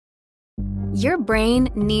Your brain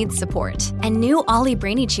needs support, and new Ollie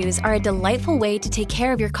Brainy Chews are a delightful way to take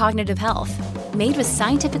care of your cognitive health. Made with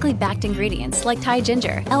scientifically backed ingredients like Thai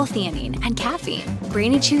ginger, L-theanine, and caffeine,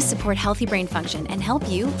 Brainy Chews support healthy brain function and help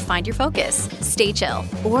you find your focus, stay chill,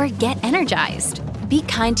 or get energized. Be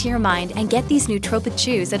kind to your mind and get these nootropic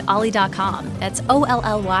chews at ollie.com. That's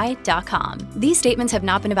OLLY.com. These statements have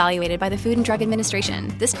not been evaluated by the Food and Drug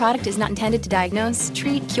Administration. This product is not intended to diagnose,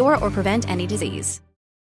 treat, cure, or prevent any disease.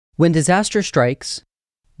 When disaster strikes,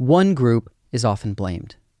 one group is often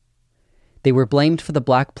blamed. They were blamed for the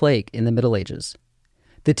Black Plague in the Middle Ages,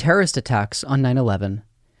 the terrorist attacks on 9/11,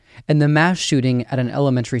 and the mass shooting at an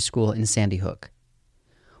elementary school in Sandy Hook.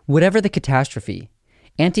 Whatever the catastrophe,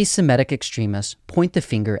 anti-Semitic extremists point the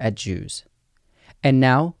finger at Jews. And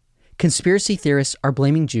now, conspiracy theorists are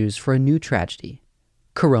blaming Jews for a new tragedy,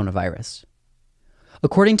 coronavirus.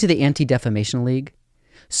 According to the Anti-Defamation League,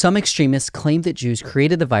 some extremists claim that Jews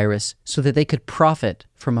created the virus so that they could profit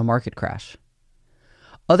from a market crash.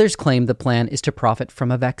 Others claim the plan is to profit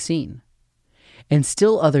from a vaccine. And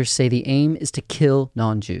still others say the aim is to kill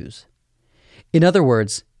non-Jews. In other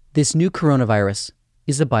words, this new coronavirus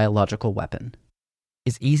is a biological weapon.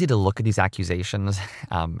 It's easy to look at these accusations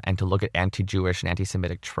and to look at anti-Jewish and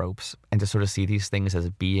anti-Semitic tropes and to sort of see these things as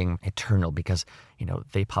being eternal because,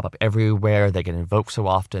 they pop up everywhere, they get invoked so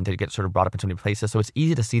often, they get sort of brought up in so many places. So it's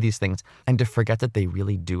easy to see these things and to forget that they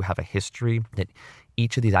really do have a history, that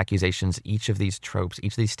each of these accusations, each of these tropes,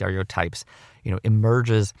 each of these stereotypes,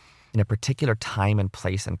 emerges in a particular time and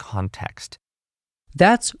place and context.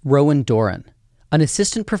 That's Rowan Doran, an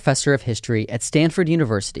assistant professor of history at Stanford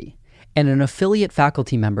University and an affiliate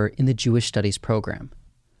faculty member in the Jewish Studies program.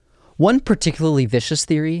 One particularly vicious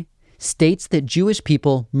theory states that Jewish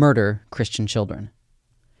people murder Christian children.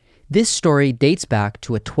 This story dates back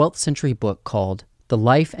to a 12th century book called The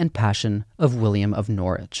Life and Passion of William of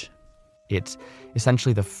Norwich. It's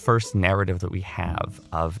essentially the first narrative that we have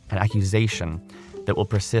of an accusation that will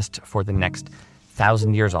persist for the next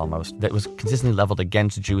 1,000 years almost, that was consistently leveled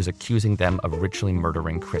against Jews, accusing them of ritually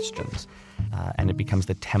murdering Christians. And it becomes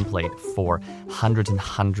the template for hundreds and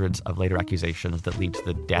hundreds of later accusations that lead to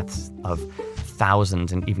the deaths of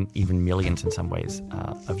thousands and even millions in some ways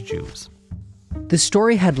of Jews. The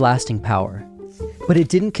story had lasting power, but it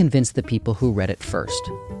didn't convince the people who read it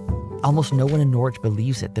first. Almost no one in Norwich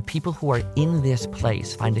believes it. The people who are in this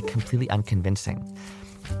place find it completely unconvincing.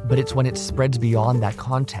 But it's when it spreads beyond that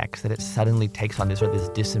context that it suddenly takes on this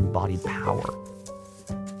disembodied power.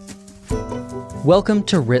 Welcome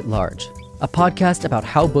to Writ Large, a podcast about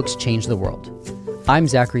how books change the world. I'm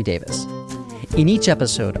Zachary Davis. In each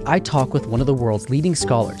episode, I talk with one of the world's leading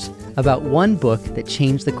scholars about one book that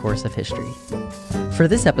changed the course of history. For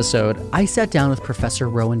this episode, I sat down with Professor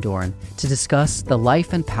Rowan Doran to discuss the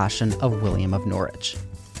life and passion of William of Norwich.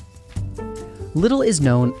 Little is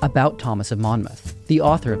known about Thomas of Monmouth, the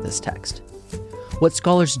author of this text. What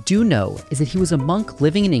scholars do know is that he was a monk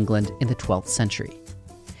living in England in the 12th century.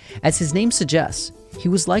 As his name suggests, he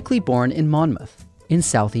was likely born in Monmouth, in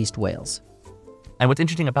southeast Wales. And what's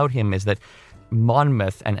interesting about him is that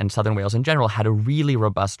Monmouth and southern Wales in general had a really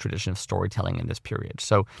robust tradition of storytelling in this period.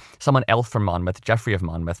 So someone else from Monmouth, Geoffrey of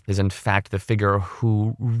Monmouth, is in fact the figure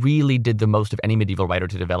who really did the most of any medieval writer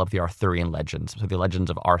to develop the Arthurian legends, so the legends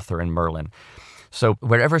of Arthur and Merlin. So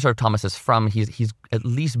wherever Sir Thomas is from, he's at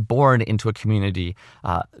least born into a community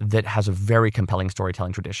that has a very compelling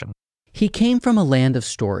storytelling tradition. He came from a land of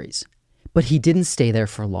stories, but he didn't stay there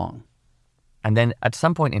for long. And then at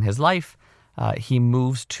some point in his life, he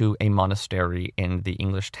moves to a monastery in the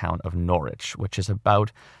English town of Norwich, which is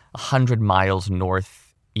about 100 miles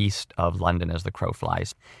northeast of London as the crow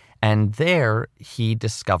flies. And there he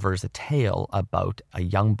discovers a tale about a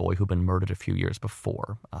young boy who'd been murdered a few years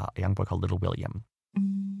before, a young boy called Little William.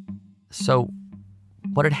 So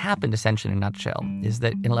what had happened, essentially in a nutshell, is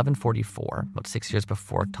that in 1144, about 6 years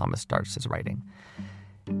before Thomas starts his writing,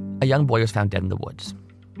 a young boy was found dead in the woods,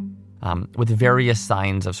 with various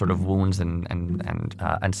signs of sort of wounds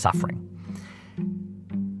and suffering.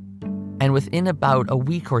 And within about a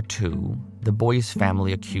week or two, the boy's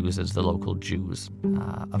family accuses the local Jews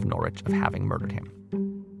of Norwich of having murdered him.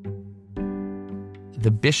 The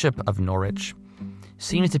Bishop of Norwich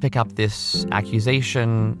seems to pick up this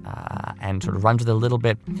accusation and sort of runs with it a little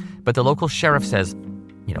bit, but the local sheriff says,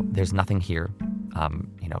 there's nothing here.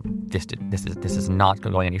 This is not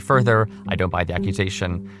going any further. I don't buy the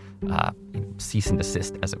accusation. Cease and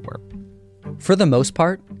desist, as it were. For the most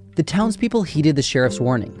part, the townspeople heeded the sheriff's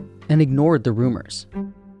warning and ignored the rumors.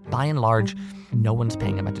 By and large, no one's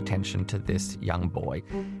paying much attention to this young boy.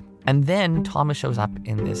 And then Thomas shows up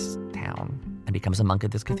in this town, and becomes a monk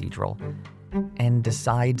at this cathedral and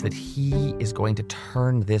decides that he is going to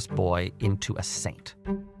turn this boy into a saint.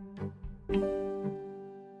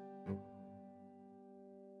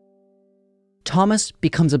 Thomas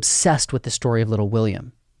becomes obsessed with the story of little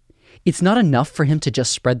William. It's not enough for him to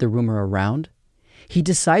just spread the rumor around. He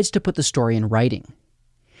decides to put the story in writing.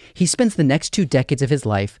 He spends the next 2 decades of his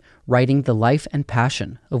life writing the life and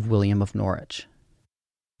passion of William of Norwich.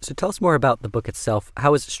 So tell us more about the book itself.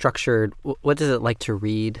 How is it structured? What is it like to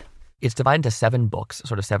read? It's divided into 7 books,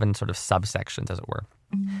 seven subsections, as it were.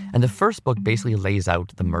 And the first book basically lays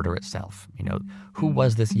out the murder itself. Who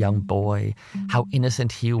was this young boy, how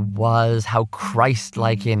innocent he was, how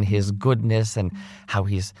Christ-like in his goodness, and how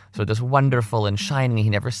he's sort of this wonderful and shining, he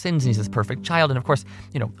never sins, and he's this perfect child. And of course,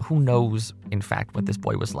 who knows, in fact, what this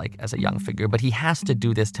boy was like as a young figure. But he has to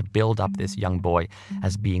do this to build up this young boy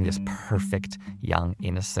as being this perfect, young,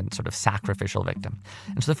 innocent, sort of sacrificial victim.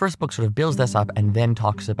 And so the first book sort of builds this up and then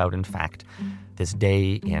talks about, in fact, this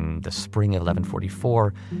day in the spring of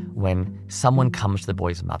 1144 when someone comes to the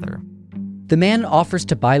boy's mother. The man offers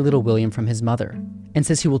to buy little William from his mother and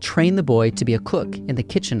says he will train the boy to be a cook in the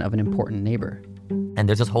kitchen of an important neighbor. And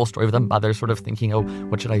there's this whole story of the mother sort of thinking, oh,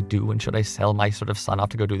 what should I do? And should I sell my sort of son off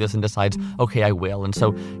to go do this? And decides, okay, I will. And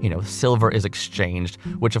so, silver is exchanged,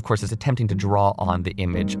 which of course is attempting to draw on the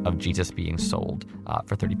image of Jesus being sold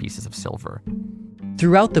for 30 pieces of silver.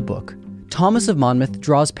 Throughout the book, Thomas of Monmouth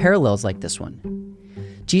draws parallels like this one.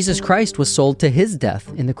 Jesus Christ was sold to his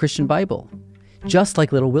death in the Christian Bible, just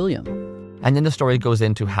like little William. And then the story goes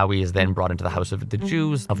into how he is then brought into the house of the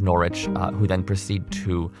Jews of Norwich, who then proceed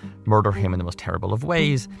to murder him in the most terrible of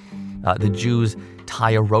ways. The Jews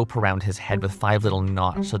tie a rope around his head with 5 little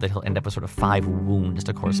knots so that he'll end up with sort of 5 wounds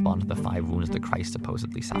to correspond to the 5 wounds that Christ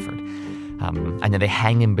supposedly suffered. And then they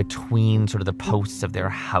hang him between sort of the posts of their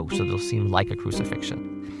house so that it'll seem like a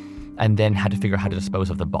crucifixion. And then had to figure out how to dispose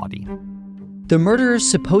of the body. The murderers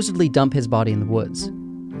supposedly dump his body in the woods.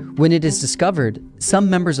 When it is discovered, some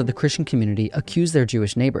members of the Christian community accuse their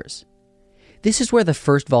Jewish neighbors. This is where the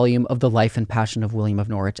first volume of the life and passion of William of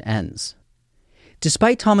Norwich ends.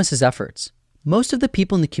 Despite Thomas's efforts, most of the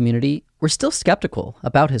people in the community were still skeptical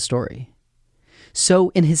about his story. So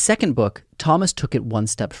in his second book, Thomas took it one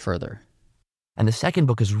step further. And the second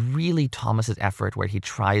book is really Thomas's effort where he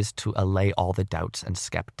tries to allay all the doubts and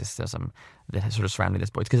skepticism that has sort of surrounded this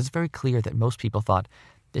boy. Because it's very clear that most people thought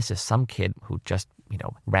this is some kid who just,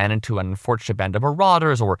 ran into an unfortunate band of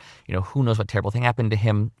marauders or, who knows what terrible thing happened to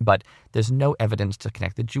him. But there's no evidence to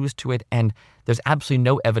connect the Jews to it. And there's absolutely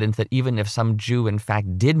no evidence that even if some Jew, in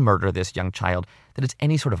fact, did murder this young child, that it's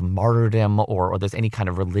any sort of martyrdom or there's any kind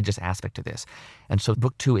of religious aspect to this. And so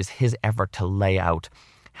book 2 is his effort to lay out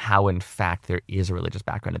how, in fact, there is a religious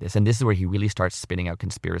background to this. And this is where he really starts spinning out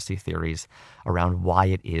conspiracy theories around why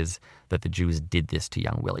it is that the Jews did this to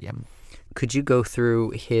young William. Could you go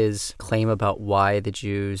through his claim about why the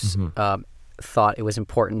Jews thought it was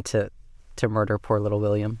important to murder poor little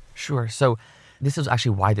William? Sure. So this is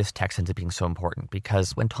actually why this text ends up being so important,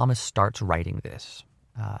 because when Thomas starts writing this,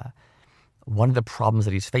 one of the problems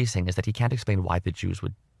that he's facing is that he can't explain why the Jews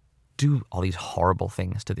would do all these horrible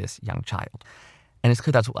things to this young child. And it's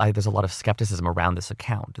clear that's why there's a lot of skepticism around this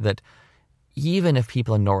account, that even if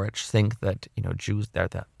people in Norwich think that, Jews, they're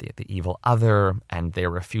the evil other, and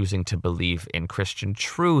they're refusing to believe in Christian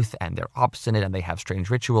truth, and they're obstinate, and they have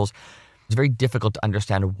strange rituals, it's very difficult to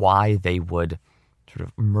understand why they would sort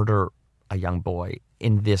of murder a young boy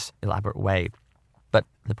in this elaborate way. But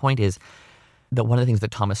the point is that one of the things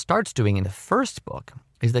that Thomas starts doing in the first book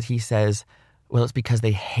is that he says, well, it's because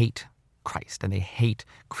they hate Christ, and they hate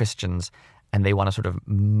Christians, and they want to sort of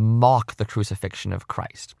mock the crucifixion of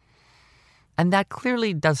Christ. And that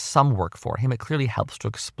clearly does some work for him. It clearly helps to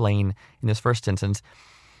explain in this first instance.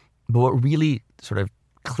 But what really sort of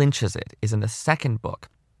clinches it is in the second book,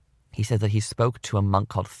 he says that he spoke to a monk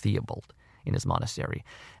called Theobald in his monastery.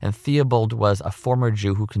 And Theobald was a former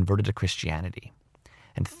Jew who converted to Christianity.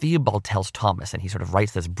 And Theobald tells Thomas, and he sort of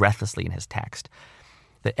writes this breathlessly in his text,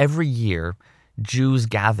 that every year Jews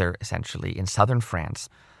gather essentially in southern France,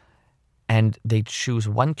 and they choose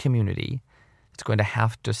one community that's going to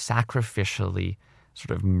have to sacrificially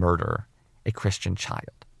sort of murder a Christian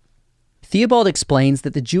child. Theobald explains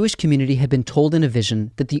that the Jewish community had been told in a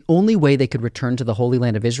vision that the only way they could return to the Holy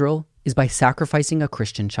Land of Israel is by sacrificing a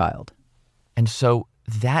Christian child. And so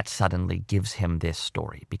that suddenly gives him this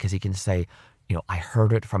story, because he can say, I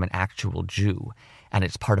heard it from an actual Jew, and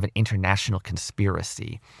it's part of an international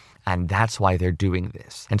conspiracy. And that's why they're doing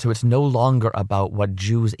this. And so it's no longer about what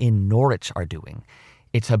Jews in Norwich are doing.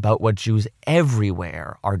 It's about what Jews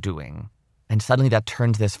everywhere are doing. And suddenly that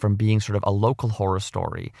turns this from being sort of a local horror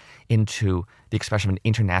story into the expression of an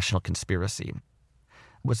international conspiracy.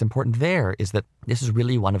 What's important there is that this is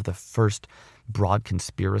really one of the first broad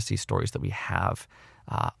conspiracy stories that we have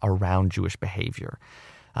around Jewish behavior.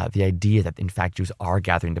 The idea that, in fact, Jews are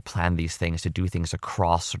gathering to plan these things, to do things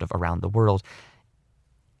across sort of around the world.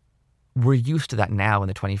 We're used to that now in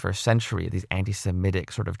the 21st century, these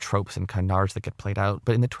anti-Semitic sort of tropes and canards that get played out.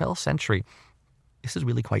 But in the 12th century, this is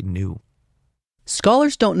really quite new.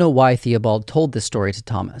 Scholars don't know why Theobald told this story to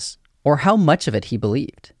Thomas, or how much of it he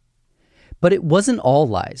believed. But it wasn't all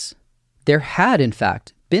lies. There had, in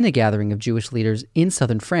fact, been a gathering of Jewish leaders in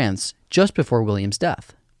southern France just before William's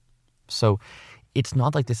death. So it's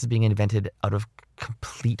not like this is being invented out of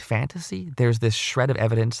complete fantasy. There's this shred of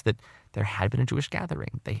evidence that there had been a Jewish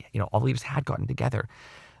gathering. All the leaders had gotten together.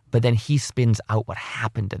 But then he spins out what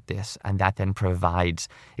happened at this, and that then provides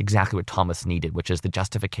exactly what Thomas needed, which is the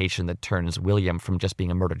justification that turns William from just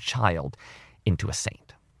being a murdered child into a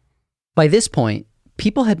saint. By this point,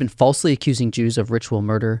 people had been falsely accusing Jews of ritual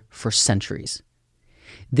murder for centuries.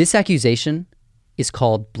 This accusation is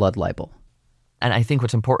called blood libel. And I think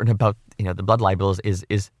what's important about the blood libel is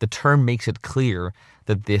the term makes it clear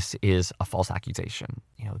that this is a false accusation.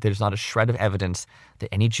 There's not a shred of evidence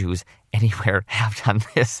that any Jews anywhere have done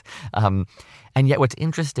this. And yet what's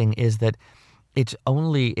interesting is that it's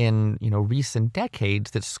only in recent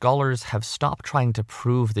decades that scholars have stopped trying to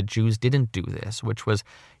prove that Jews didn't do this, which was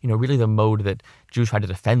really the mode that Jews tried to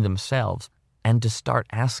defend themselves, and to start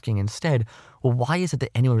asking instead, well, why is it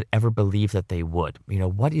that anyone would ever believe that they would?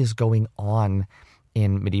 What is going on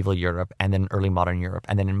in medieval Europe and then early modern Europe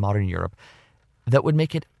and then in modern Europe that would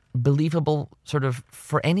make it believable sort of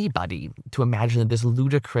for anybody to imagine that this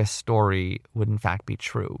ludicrous story would in fact be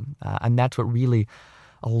true? And that's what really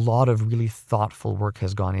a lot of really thoughtful work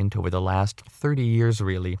has gone into over the last 30 years,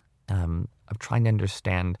 really, of trying to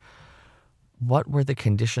understand what were the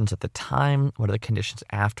conditions at the time, what are the conditions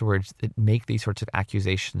afterwards that make these sorts of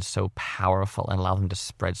accusations so powerful and allow them to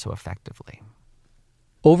spread so effectively.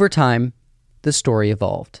 Over time, the story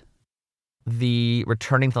evolved. The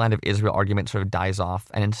returning to the land of Israel argument sort of dies off,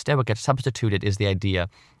 and instead what gets substituted is the idea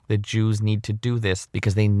that Jews need to do this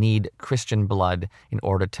because they need Christian blood in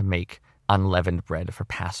order to make unleavened bread for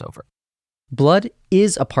Passover. Blood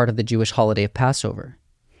is a part of the Jewish holiday of Passover.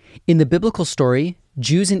 In the biblical story,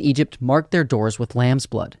 Jews in Egypt marked their doors with lamb's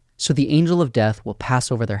blood, so the angel of death will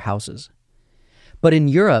pass over their houses. But in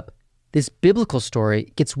Europe, this biblical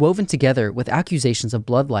story gets woven together with accusations of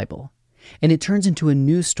blood libel, and it turns into a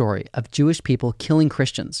new story of Jewish people killing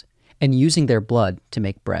Christians and using their blood to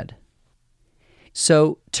make bread.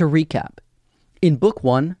 So, to recap, in Book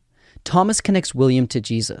 1, Thomas connects William to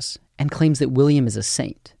Jesus and claims that William is a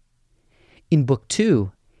saint. In Book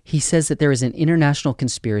 2, he says that there is an international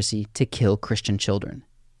conspiracy to kill Christian children.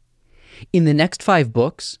 In the next 5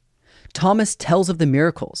 books, Thomas tells of the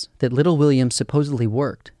miracles that little William supposedly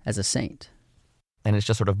worked as a saint. And it's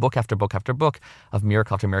just sort of book after book after book of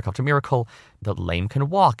miracle after miracle after miracle. The lame can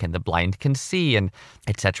walk and the blind can see, and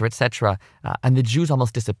et cetera, et cetera. And the Jews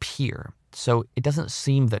almost disappear. So it doesn't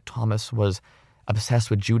seem that Thomas was obsessed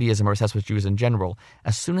with Judaism or obsessed with Jews in general.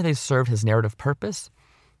 As soon as they served his narrative purpose,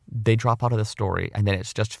 they drop out of the story, and then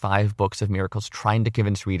it's just 5 books of miracles trying to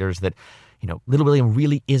convince readers that, little William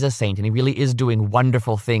really is a saint and he really is doing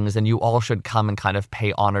wonderful things, and you all should come and kind of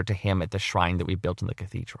pay honor to him at the shrine that we built in the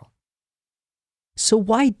cathedral. So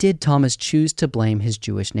why did Thomas choose to blame his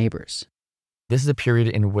Jewish neighbors? This is a period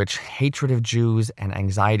in which hatred of Jews and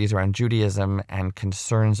anxieties around Judaism and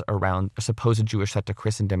concerns around a supposed Jewish threat to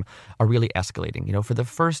Christendom are really escalating. For the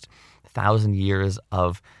first 1,000 years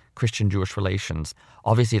of Christian-Jewish relations,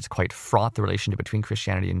 obviously it's quite fraught, the relationship between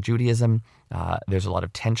Christianity and Judaism. There's a lot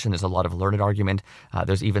of tension, there's a lot of learned argument,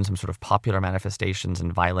 there's even some sort of popular manifestations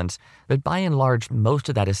and violence. But by and large, most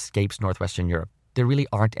of that escapes northwestern Europe. There really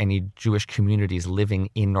aren't any Jewish communities living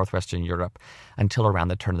in northwestern Europe until around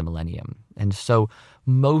the turn of the millennium. And so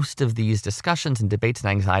most of these discussions and debates and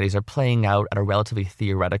anxieties are playing out at a relatively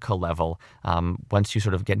theoretical level once you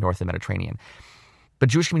sort of get north of the Mediterranean. But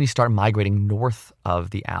Jewish communities start migrating north of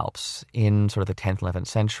the Alps in sort of the 10th, 11th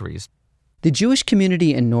centuries. The Jewish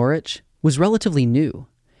community in Norwich was relatively new.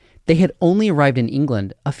 They had only arrived in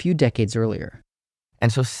England a few decades earlier.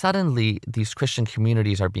 And so suddenly these Christian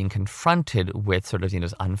communities are being confronted with sort of,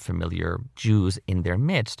 unfamiliar Jews in their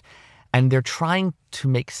midst. And they're trying to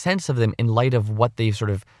make sense of them in light of what they've sort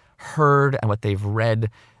of heard and what they've read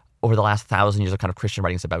over the last 1,000 years of kind of Christian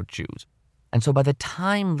writings about Jews. And so by the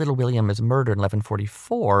time little William is murdered in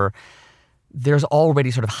 1144, there's already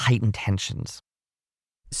sort of heightened tensions.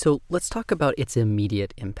 So let's talk about its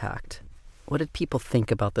immediate impact. What did people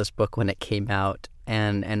think about this book when it came out?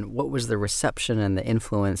 And what was the reception and the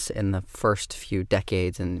influence in the first few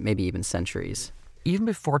decades and maybe even centuries? Even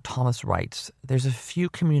before Thomas writes, there's a few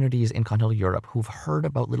communities in continental Europe who've heard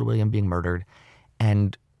about little William being murdered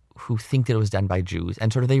and who think that it was done by Jews.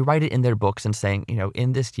 And sort of they write it in their books and saying,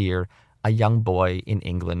 in this year, a young boy in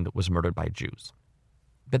England was murdered by Jews.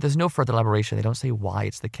 But there's no further elaboration. They don't say why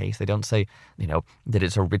it's the case. They don't say, that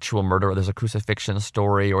it's a ritual murder or there's a crucifixion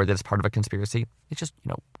story or that it's part of a conspiracy. It's just,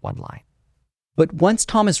 one line. But once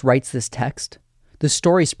Thomas writes this text, the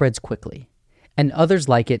story spreads quickly, and others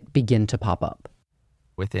like it begin to pop up.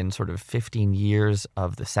 Within sort of 15 years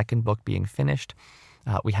of the second book being finished,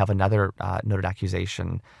 we have another noted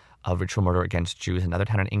accusation of ritual murder against Jews in another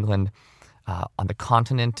town in England. On the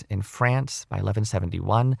continent in France by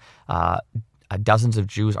 1171, dozens of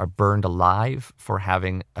Jews are burned alive for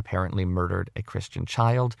having apparently murdered a Christian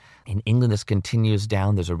child. In England, this continues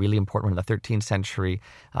down. There's a really important one in the 13th century,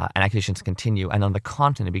 and accusations continue. And on the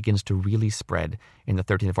continent, it begins to really spread in the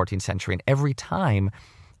 13th and 14th century. And every time,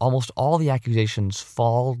 almost all the accusations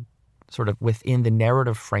fall sort of within the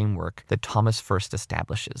narrative framework that Thomas first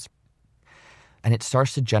establishes. And it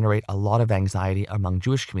starts to generate a lot of anxiety among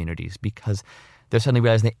Jewish communities because they're suddenly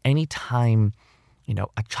realizing that any time,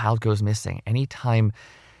 a child goes missing, any time,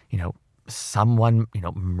 someone,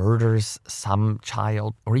 murders some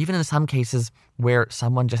child, or even in some cases where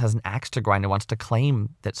someone just has an axe to grind and wants to claim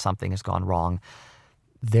that something has gone wrong,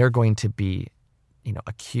 they're going to be,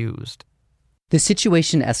 accused. The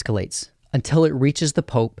situation escalates until it reaches the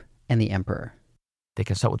Pope and the Emperor. They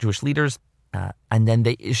consult with Jewish leaders, and then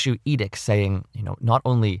they issue edicts saying, not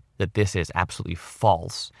only that this is absolutely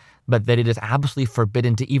false, but that it is absolutely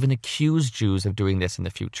forbidden to even accuse Jews of doing this in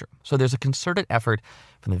the future. So there's a concerted effort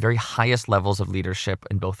from the very highest levels of leadership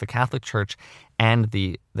in both the Catholic Church and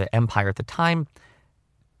the empire at the time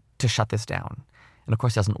to shut this down. And of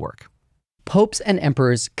course, it doesn't work. Popes and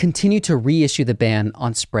emperors continue to reissue the ban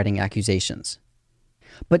on spreading accusations.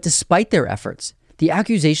 But despite their efforts, the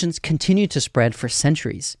accusations continue to spread for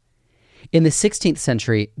centuries. In the 16th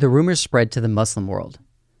century, the rumors spread to the Muslim world.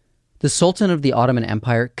 The Sultan of the Ottoman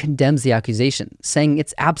Empire condemns the accusation, saying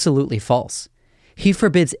it's absolutely false. He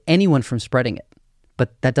forbids anyone from spreading it,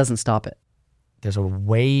 but that doesn't stop it. There's a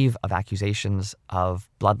wave of accusations of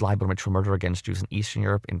blood libel and ritual murder against Jews in Eastern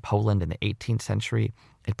Europe, in Poland in the 18th century.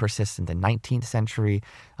 It persists in the 19th century.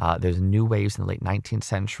 There's new waves in the late 19th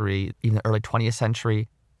century, even the early 20th century.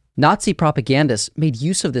 Nazi propagandists made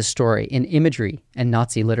use of this story in imagery and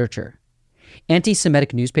Nazi literature.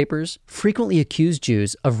 Anti-Semitic newspapers frequently accused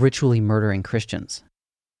Jews of ritually murdering Christians.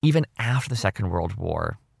 Even after the Second World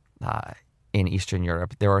War in Eastern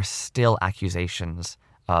Europe, there are still accusations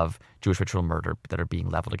of Jewish ritual murder that are being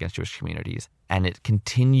leveled against Jewish communities. And it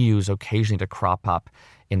continues occasionally to crop up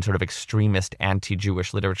in sort of extremist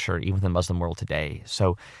anti-Jewish literature, even in the Muslim world today.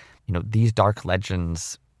 So, these dark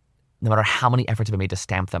legends, no matter how many efforts have been made to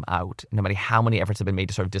stamp them out, no matter how many efforts have been made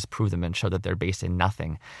to sort of disprove them and show that they're based in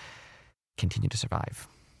nothing, continue to survive.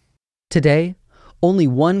 Today, only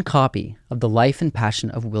one copy of the life and passion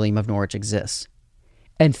of William of Norwich exists,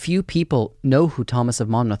 and few people know who Thomas of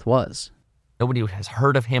Monmouth was. Nobody has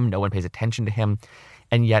heard of him, no one pays attention to him,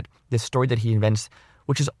 and yet this story that he invents,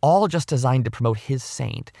 which is all just designed to promote his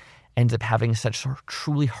saint, ends up having such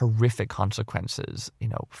truly horrific consequences,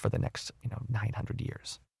 for the next, 900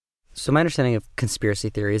 years. So my understanding of conspiracy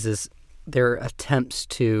theories is they're attempts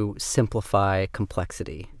to simplify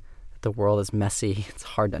complexity. The world is messy, it's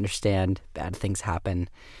hard to understand, bad things happen.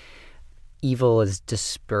 Evil is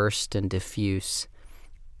dispersed and diffuse,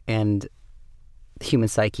 and the human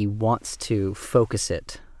psyche wants to focus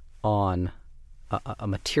it on a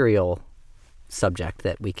material subject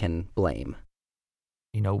that we can blame.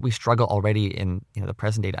 We struggle already in the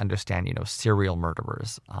present day to understand serial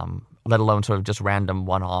murderers, let alone sort of just random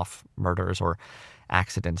one-off murders or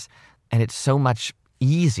accidents. And it's so much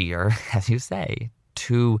easier, as you say,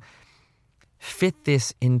 to fit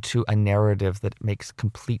this into a narrative that makes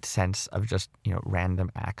complete sense of just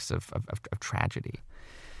random acts of tragedy.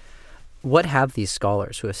 What have these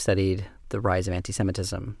scholars who have studied the rise of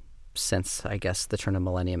anti-Semitism since, I guess, the turn of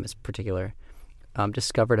millennium in particular,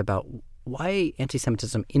 discovered about why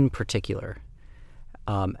anti-Semitism in particular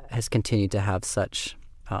has continued to have such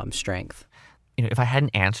strength? If I had an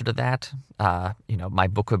answer to that, my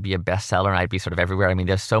book would be a bestseller and I'd be sort of everywhere. I mean,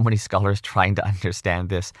 there's so many scholars trying to understand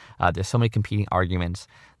this. There's so many competing arguments.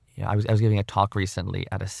 I was giving a talk recently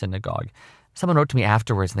at a synagogue. Someone wrote to me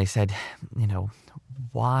afterwards and they said,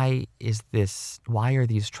 why are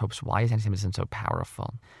these tropes, why is anti-Semitism so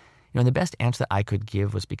powerful? And the best answer that I could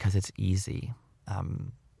give was because it's easy,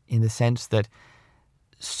 in the sense that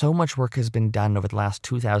so much work has been done over the last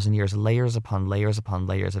 2,000 years, layers upon layers upon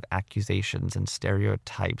layers of accusations and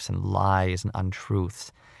stereotypes and lies and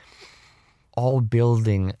untruths, all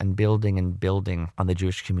building and building and building on the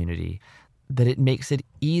Jewish community, that it makes it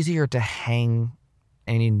easier to hang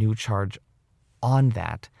any new charge on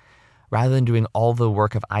that rather than doing all the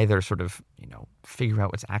work of either sort of, figuring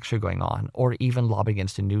out what's actually going on or even lobbying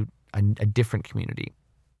against a different community.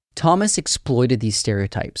 Thomas exploited these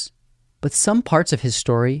stereotypes, but some parts of his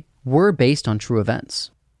story were based on true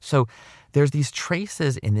events. So there's these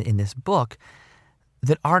traces in this book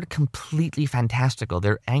that aren't completely fantastical.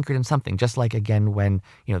 They're anchored in something, just like, again, when,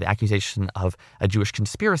 the accusation of a Jewish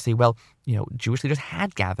conspiracy, well, Jewish leaders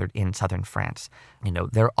had gathered in southern France.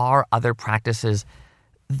 There are other practices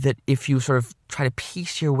that if you sort of try to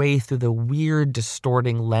piece your way through the weird,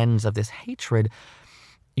 distorting lens of this hatred,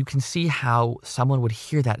 you can see how someone would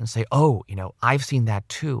hear that and say, oh, I've seen that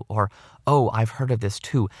too, or, oh, I've heard of this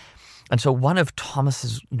too. And so one of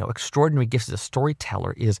Thomas's, extraordinary gifts as a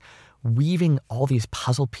storyteller is weaving all these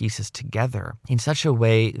puzzle pieces together in such a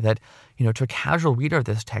way that, to a casual reader of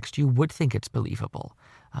this text, you would think it's believable.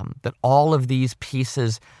 That all of these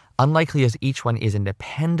pieces, unlikely as each one is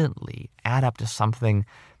independently, add up to something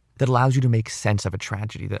that allows you to make sense of a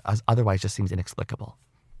tragedy that otherwise just seems inexplicable.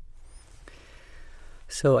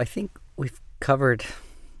 So I think we've covered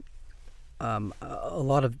a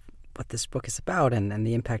lot of what this book is about and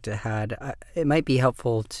the impact it had. It might be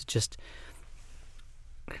helpful to just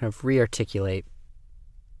kind of re-articulate,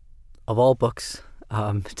 of all books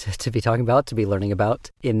to be talking about, to be learning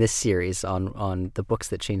about in this series on the books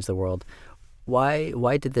that changed the world.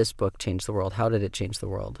 Why did this book change the world? How did it change the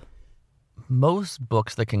world? Most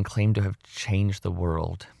books that can claim to have changed the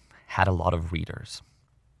world had a lot of readers.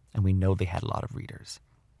 And we know they had a lot of readers.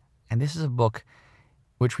 And this is a book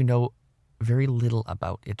which we know very little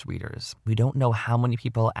about its readers. We don't know how many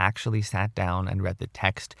people actually sat down and read the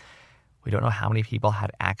text. We don't know how many people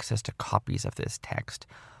had access to copies of this text.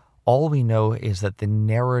 All we know is that the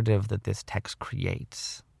narrative that this text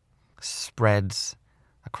creates spreads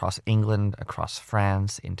across England, across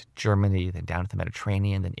France, into Germany, then down to the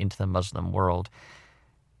Mediterranean, then into the Muslim world.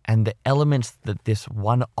 And the elements that this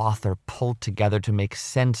one author pulled together to make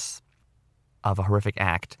sense of a horrific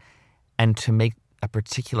act and to make a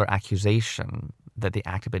particular accusation that the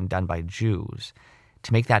act had been done by Jews,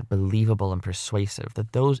 to make that believable and persuasive,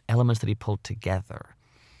 that those elements that he pulled together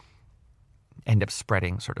end up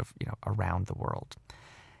spreading sort of, around the world.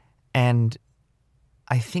 And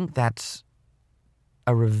I think that's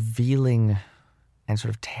a revealing and sort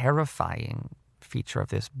of terrifying feature of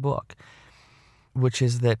this book, which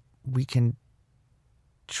is that we can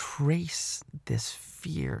trace this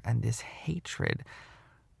fear and this hatred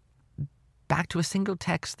back to a single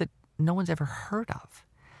text that no one's ever heard of.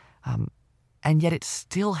 And yet it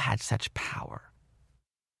still had such power.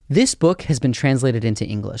 This book has been translated into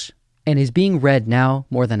English and is being read now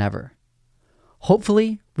more than ever.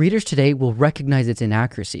 Hopefully, readers today will recognize its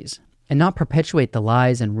inaccuracies and not perpetuate the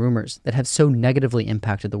lies and rumors that have so negatively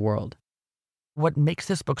impacted the world. What makes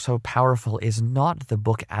this book so powerful is not the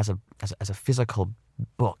book as a physical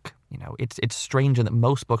book. It's strange in that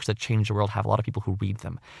most books that change the world have a lot of people who read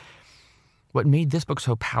them. What made this book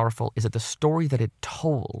so powerful is that the story that it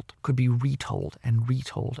told could be retold and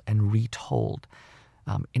retold and retold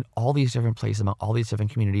in all these different places, among all these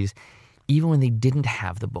different communities, even when they didn't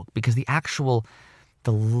have the book, because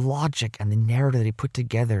the logic and the narrative that he put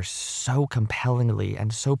together so compellingly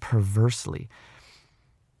and so perversely,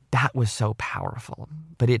 that was so powerful.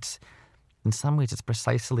 But in some ways, it's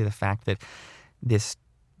precisely the fact that this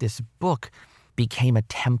book became a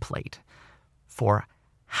template for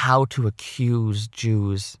how to accuse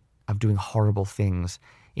Jews of doing horrible things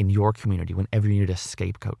in your community whenever you need a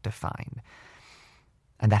scapegoat to find.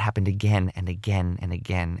 And that happened again and again and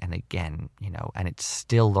again and again, and it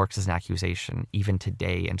still lurks as an accusation even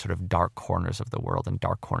today in sort of dark corners of the world and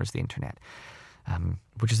dark corners of the internet,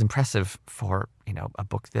 which is impressive for, a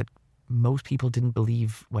book that most people didn't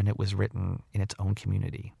believe when it was written in its own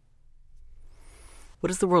community. What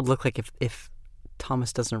does the world look like if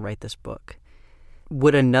Thomas doesn't write this book?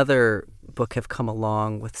 Would another book have come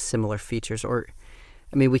along with similar features? Or,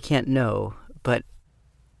 we can't know, but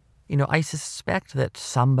I suspect that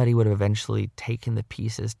somebody would have eventually taken the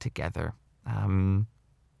pieces together and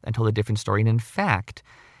told a different story. And in fact,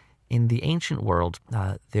 in the ancient world,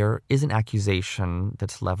 there is an accusation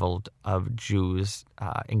that's leveled of Jews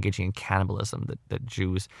engaging in cannibalism, that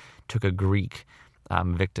Jews took a Greek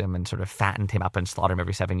victim and sort of fattened him up and slaughtered him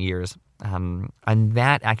every 7 years. And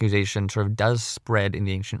that accusation sort of does spread in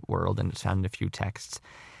the ancient world, and it's found in a few texts.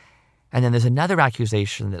 And then there's another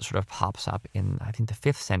accusation that sort of pops up in, I think, the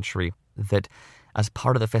 5th century, that as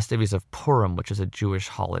part of the festivities of Purim, which is a Jewish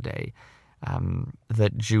holiday,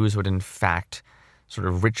 that Jews would in fact sort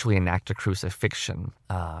of ritually enact a crucifixion.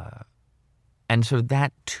 And so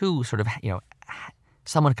that too sort of,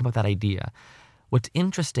 someone came up with that idea. What's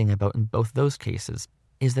interesting about in both those cases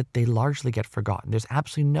is that they largely get forgotten. There's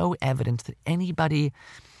absolutely no evidence that anybody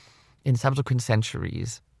in subsequent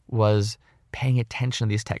centuries was paying attention to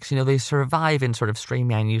these texts. They survive in sort of stray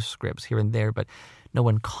manuscripts here and there, but no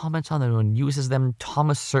one comments on them, no one uses them.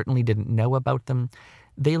 Thomas certainly didn't know about them.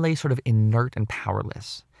 They lay sort of inert and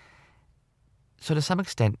powerless. So to some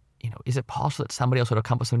extent, is it possible that somebody else would have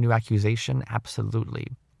come up with some new accusation? Absolutely.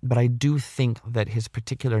 But I do think that his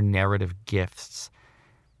particular narrative gifts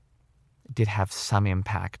did have some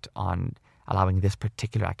impact on allowing this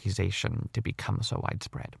particular accusation to become so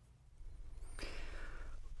widespread.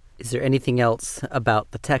 Is there anything else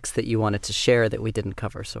about the text that you wanted to share that we didn't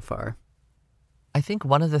cover so far? I think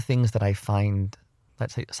one of the things that I find,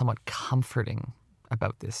 let's say, somewhat comforting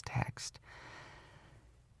about this text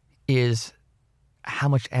is how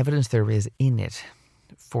much evidence there is in it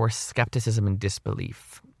for skepticism and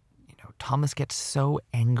disbelief. Thomas gets so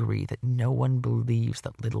angry that no one believes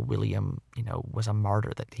that little William, was a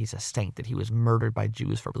martyr, that he's a saint, that he was murdered by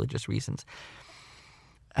Jews for religious reasons.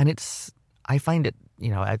 And I find it,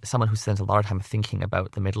 as someone who spends a lot of time thinking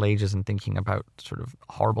about the Middle Ages and thinking about sort of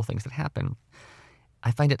horrible things that happen,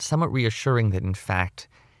 I find it somewhat reassuring that, in fact,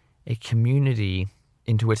 a community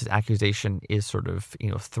into which this accusation is sort of,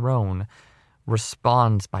 thrown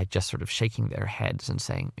responds by just sort of shaking their heads and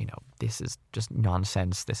saying, this is just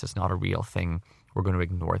nonsense. This is not a real thing. We're going to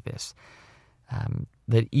ignore this.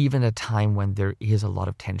 That even at a time when there is a lot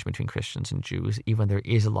of tension between Christians and Jews, even there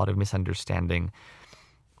is a lot of misunderstanding,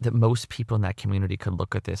 that most people in that community could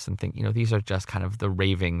look at this and think, these are just kind of the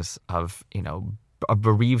ravings of,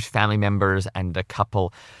 bereaved family members and a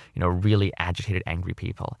couple, really agitated, angry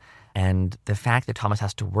people. And the fact that Thomas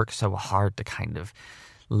has to work so hard to kind of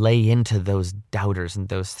lay into those doubters and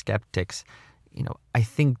those skeptics, I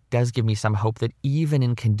think does give me some hope that even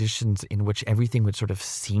in conditions in which everything would sort of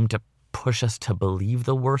seem to push us to believe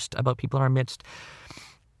the worst about people in our midst,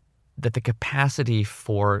 that the capacity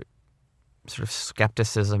for sort of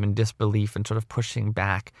skepticism and disbelief and sort of pushing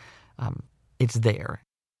back, it's there.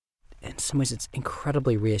 In some ways, it's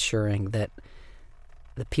incredibly reassuring that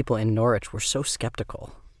the people in Norwich were so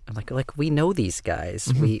skeptical. Like we know these guys.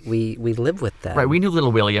 Mm-hmm. We live with them. Right, we knew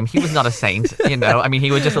little William. He was not a saint, I mean,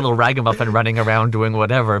 he was just a little ragamuffin running around doing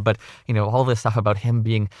whatever. But, all this stuff about him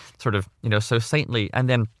being sort of, so saintly. And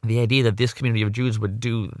then the idea that this community of Jews would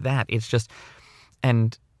do that, it's just,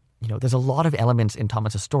 and, there's a lot of elements in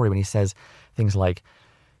Thomas's story when he says things like,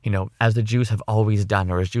 as the Jews have always done,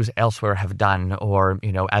 or as Jews elsewhere have done, or,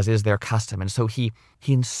 as is their custom. And so he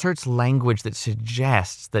inserts language that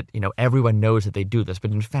suggests that, everyone knows that they do this. But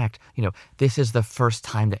in fact, this is the first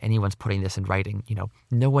time that anyone's putting this in writing.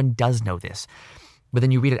 No one does know this. But then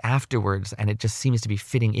you read it afterwards and it just seems to be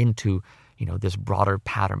fitting into, this broader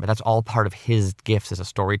pattern. But that's all part of his gifts as a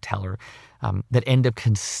storyteller that end up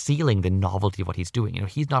concealing the novelty of what he's doing.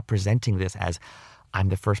 He's not presenting this as, I'm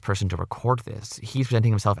the first person to record this. He's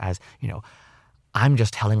presenting himself as, I'm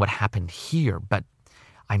just telling what happened here, but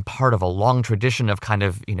I'm part of a long tradition of kind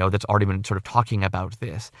of, that's already been sort of talking about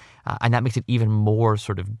this. And that makes it even more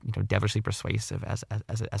sort of, devilishly persuasive as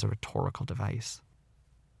a rhetorical device.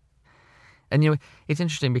 And, it's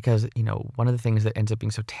interesting because, one of the things that ends up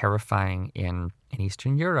being so terrifying in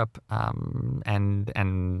Eastern Europe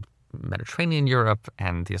and Mediterranean Europe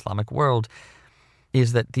and the Islamic world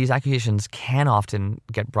is that these accusations can often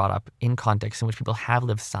get brought up in contexts in which people have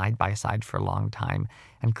lived side by side for a long time.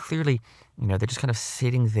 And clearly, they're just kind of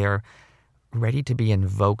sitting there ready to be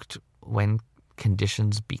invoked when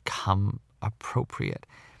conditions become appropriate.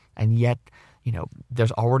 And yet,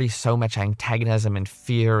 there's already so much antagonism and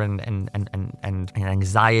fear and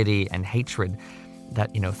anxiety and hatred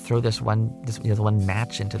that, throw this one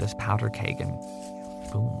match into this powder keg and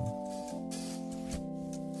boom.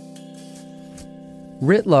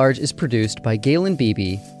 Writ Large is produced by Galen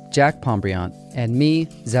Beebe, Jack Pombriant, and me,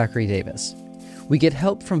 Zachary Davis. We get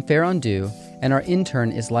help from Farron Dew, and our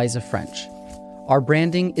intern is Liza French. Our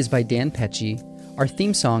branding is by Dan Pecci. Our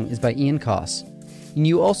theme song is by Ian Koss. And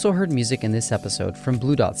you also heard music in this episode from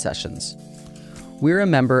Blue Dot Sessions. We're a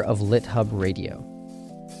member of LitHub Radio.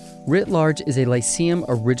 Writ Large is a Lyceum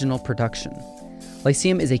original production.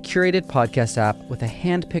 Lyceum is a curated podcast app with a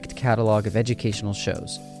hand-picked catalog of educational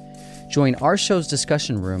shows. Join our show's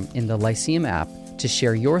discussion room in the Lyceum app to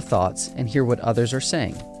share your thoughts and hear what others are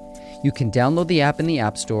saying. You can download the app in the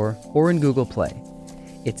App Store or in Google Play.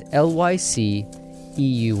 It's Lyceum.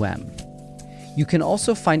 You can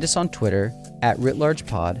also find us on Twitter at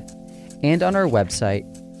writlargepod and on our website,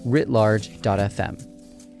 writlarge.fm.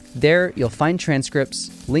 There, you'll find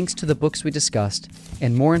transcripts, links to the books we discussed,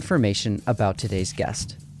 and more information about today's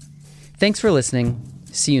guest. Thanks for listening.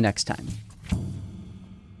 See you next time.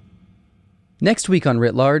 Next week on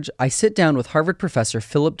Writ Large, I sit down with Harvard professor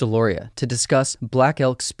Philip Deloria to discuss Black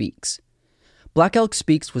Elk Speaks. Black Elk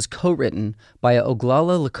Speaks was co-written by a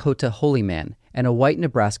Oglala Lakota holy man and a white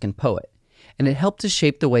Nebraskan poet, and it helped to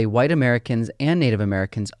shape the way white Americans and Native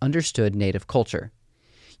Americans understood Native culture.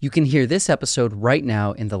 You can hear this episode right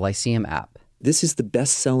now in the Lyceum app. This is the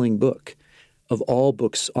best-selling book of all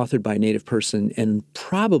books authored by a Native person and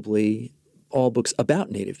probably all books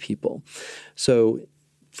about Native people. So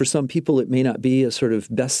for some people, it may not be a sort of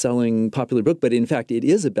best-selling popular book, but in fact, it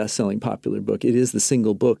is a best-selling popular book. It is the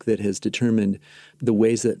single book that has determined the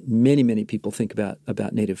ways that many, many people think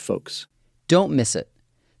about Native folks. Don't miss it.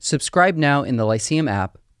 Subscribe now in the Lyceum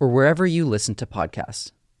app or wherever you listen to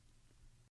podcasts.